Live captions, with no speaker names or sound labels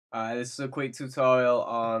This is a quick tutorial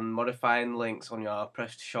on modifying links on your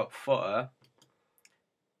PrestaShop footer,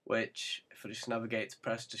 which, if I just navigate to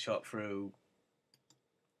PrestaShop through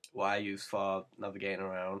what I use for navigating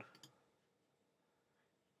around,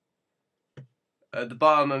 at the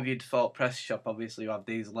bottom of your default PrestaShop, obviously you have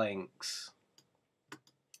these links,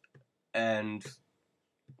 and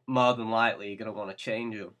more than likely you're going to want to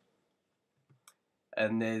change them.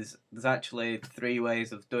 And there's actually 3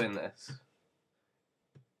 ways of doing this,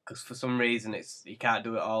 because for some reason you can't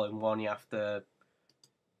do it all in one. You have to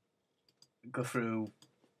go through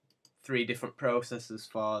 3 different processes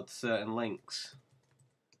for certain links.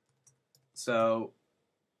 So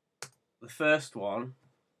the first one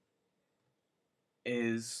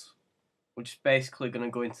is we're just basically going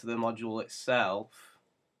to go into the module itself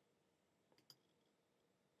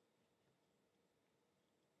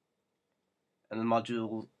and the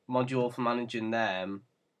module for managing them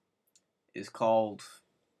is called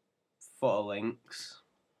footer links,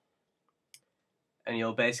 and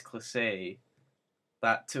you'll basically see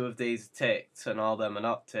that 2 of these are ticked and all of them are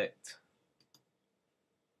not ticked.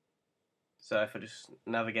 So if I just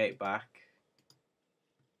navigate back,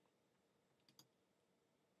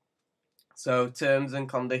 so terms and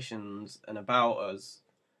conditions and about us,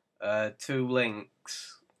 2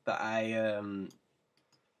 links that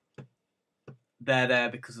they're there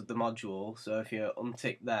because of the module, so if you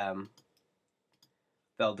untick them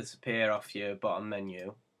they'll disappear off your bottom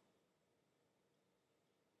menu.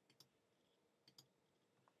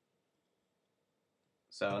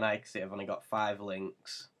 So now you can see I've only got 5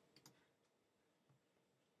 links.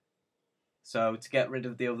 So to get rid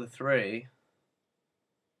of the other 3,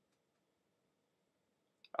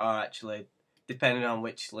 or actually depending on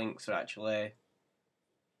which links are actually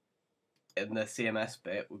in the CMS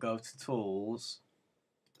bit, we'll go to Tools,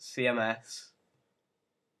 CMS,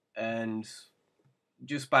 and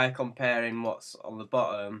just by comparing what's on the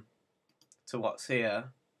bottom to what's here,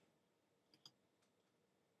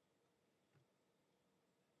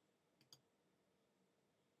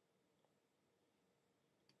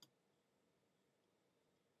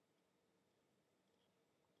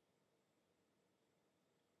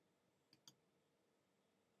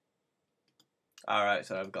 alright,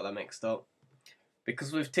 so I've got that mixed up.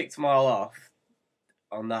 Because we've ticked them all off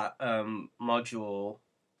on that module,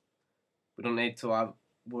 we don't need to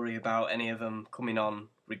worry about any of them coming on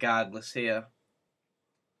regardless here.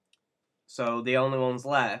 So the only ones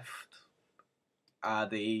left are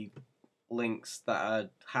the links that are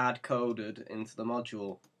hard-coded into the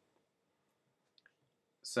module.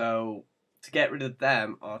 So to get rid of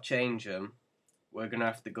them or change them, we're going to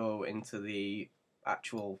have to go into the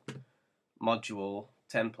actual module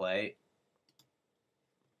template.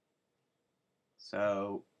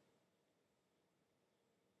 So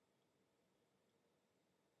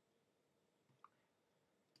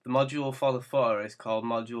the module for the footer is called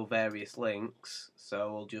module various links,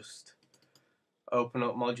 so we'll just open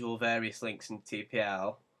up module various links in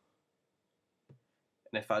TPL,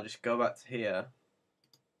 and if I just go back to here,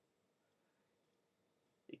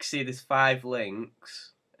 you can see there's 5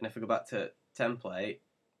 links, and if I go back to template,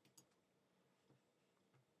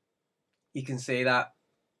 you can see that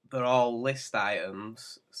they're all list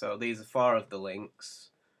items, so these are 4 of the links,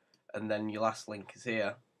 and then your last link is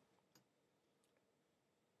here.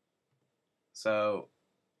 So,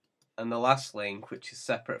 and the last link, which is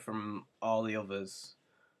separate from all the others,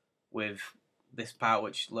 with this part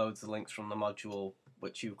which loads the links from the module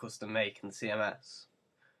which you custom make in the CMS.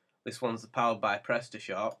 This one's powered by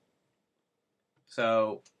PrestaShop.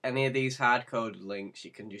 So any of these hard-coded links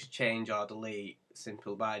you can just change or delete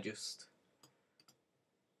simply by just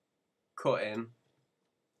cutting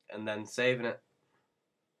and then saving it.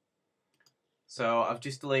 So I've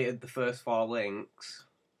just deleted the first 4 links,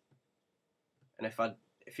 and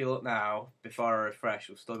if you look now, before I refresh,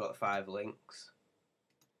 we've still got the 5 links.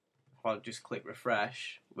 If I just click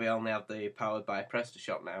refresh, we only have the powered by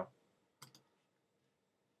PrestaShop now.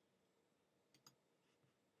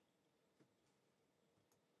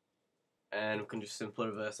 And we can just simply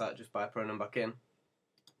reverse that just by putting them back in.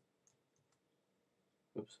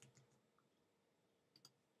 Oops.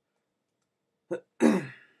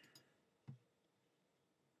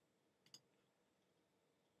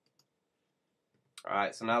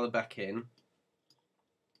 Alright, so now they're back in.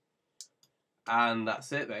 And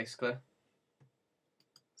that's it basically.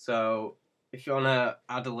 So if you want to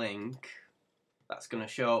add a link that's going to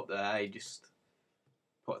show up there, you just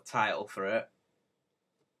put a title for it.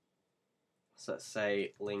 So let's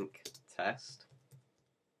say link test.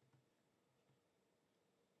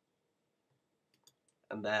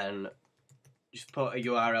 And then just put a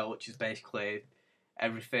URL which is basically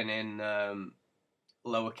everything in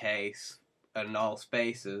lowercase and all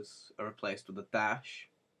spaces are replaced with a dash.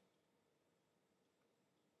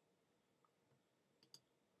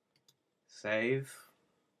 Save.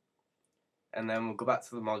 And then we'll go back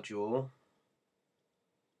to the module,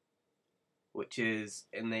 which is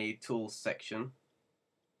in the tools section.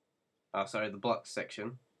 Oh, sorry, the blocks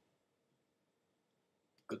section.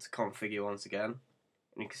 Go to configure once again,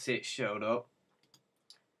 and you can see it showed up.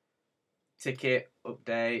 Ticket,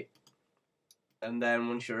 update, and then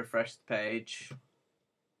once you refresh the page,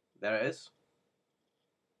 there it is.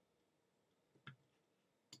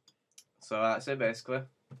 So that's it basically.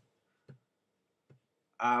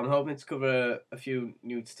 I'm hoping to cover a few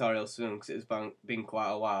new tutorials soon because it's been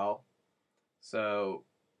quite a while. So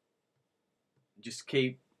just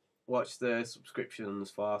watch the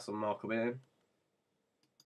subscriptions for some more coming in.